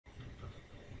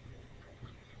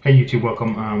Hey YouTube,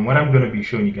 welcome. What I'm going to be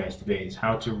showing you guys today is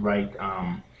how to write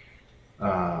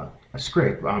a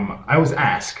script. I was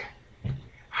asked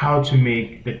how to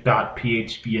make the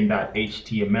 .php and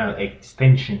 .html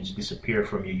extensions disappear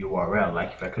from your URL.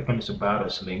 Like if I click on this About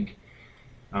Us link,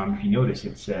 if you notice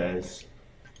it says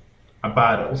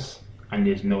About Us and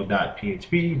there's no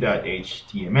 .php,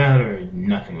 .html or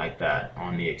nothing like that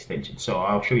on the extension. So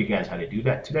I'll show you guys how to do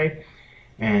that today,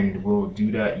 and we'll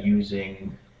do that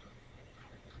using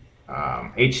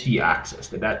htaccess.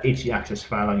 That htaccess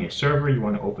file on your server, you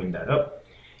want to open that up,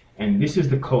 and this is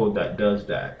the code that does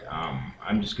that.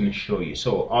 I'm just going to show you.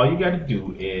 So all you got to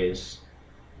do is,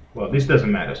 well, this doesn't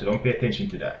matter, so don't pay attention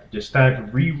to that. Just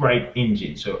type rewrite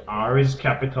engine. So R is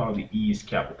capital, the E is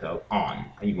capital, on,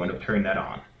 and you want to turn that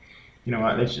on. You know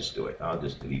what, let's just do it. I'll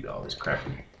just delete all this crap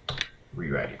and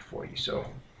rewrite it for you. So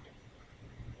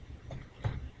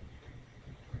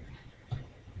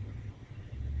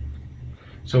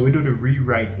we do the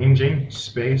rewrite engine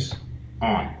space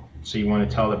on. So you want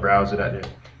to tell the browser that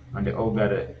what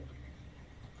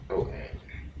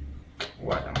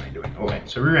am I doing? Okay,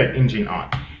 so rewrite engine on.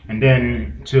 And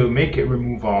then to make it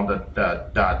remove all the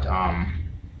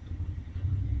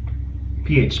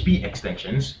PHP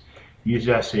extensions, you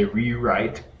just say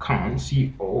rewrite cond,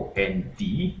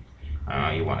 C-O-N-D,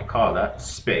 you want to call that,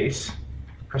 space,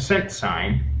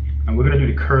 %, and we're going to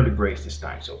do the curly brace this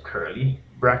time. So curly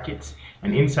brackets,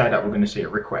 and inside that we're going to say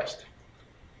request.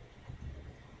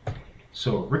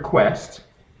 So request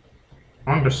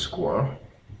underscore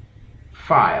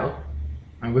file,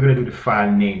 and we're going to do the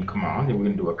file name command, and we're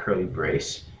going to do a curly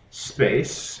brace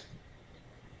space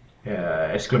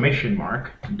exclamation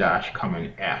mark dash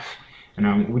common F,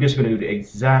 and we're just going to do the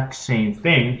exact same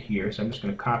thing here. So I'm just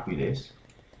going to copy this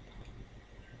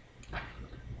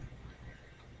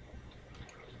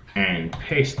and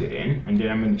paste it in, and then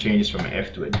I'm going to change this from an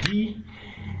F to a D.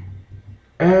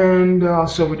 And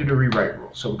also we do the rewrite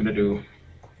rule. So we're going to do,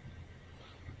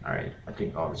 all right, I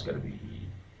think all this got to be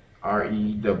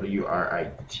R-E-W-R-I-T-E.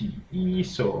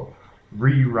 So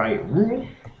rewrite rule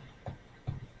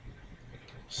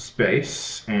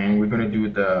space, and we're going to do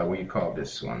the, what do you call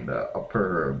this one, the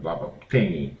upper blah blah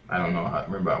thingy. I don't know how,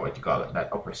 remember what you call it,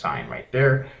 that upper sign right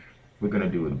there. We're going to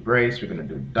do a brace, we're going to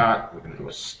do a dot, we're going to do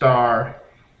a star,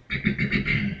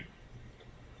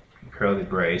 curly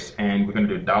brace, and we're going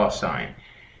to do a $.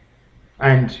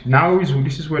 And now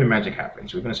this is where the magic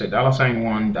happens. We're going to say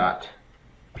 $1.php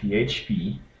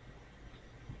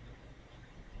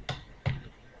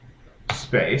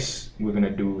space. We're going to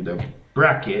do the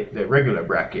bracket, the regular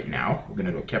bracket now. We're going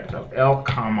to do a capital L,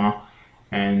 comma,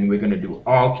 and we're going to do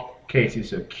all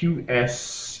cases of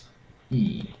QSE.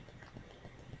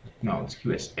 No, it's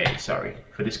QSA, sorry.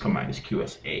 For this command, it's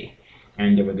QSA.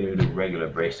 And then we're going to do the regular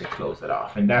brace to close it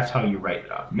off. And that's how you write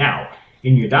it off. Now,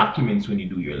 in your documents, when you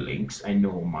do your links, I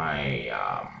know my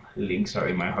links are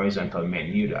in my horizontal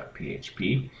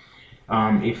menu.php.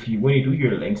 When you do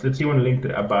your links, let's say you want to link to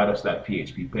the about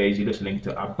us.php page, you just link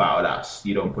to about us.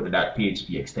 You don't put the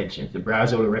 .php extensions. The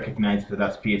browser will recognize the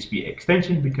 .php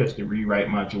extension because the rewrite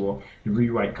module, the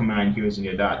rewrite command here is in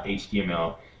your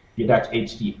 .html, your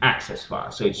 .htaccess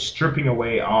file. So it's stripping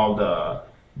away all the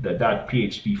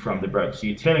 .php from the browser. So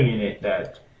you're telling it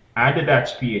that add the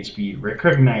 .php,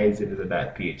 recognize it as a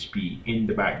 .php in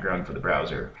the background for the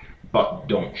browser, but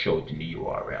don't show it in the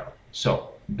URL.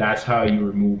 So that's how you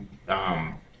remove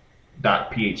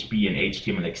 .php and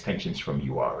HTML extensions from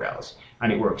URLs,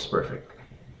 and it works perfect.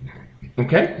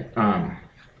 Okay,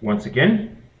 once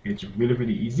again, it's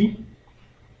really easy,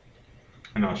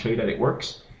 and I'll show you that it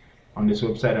works on this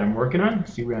website I'm working on.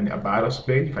 See, we're on the About Us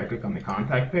page. If I click on the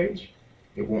contact page,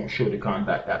 it won't show the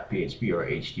contact.php or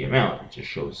HTML, it just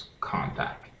shows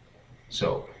contact.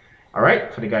 So, all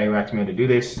right, for the guy who asked me how to do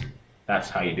this, that's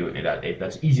how you do it.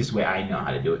 That's the easiest way I know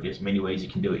how to do it. There's many ways you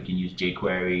can do it. You can use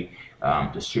jQuery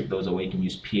to strip those away. You can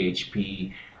use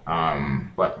PHP,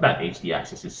 but that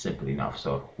htaccess is simple enough,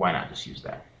 so why not just use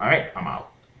that? All right, I'm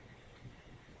out.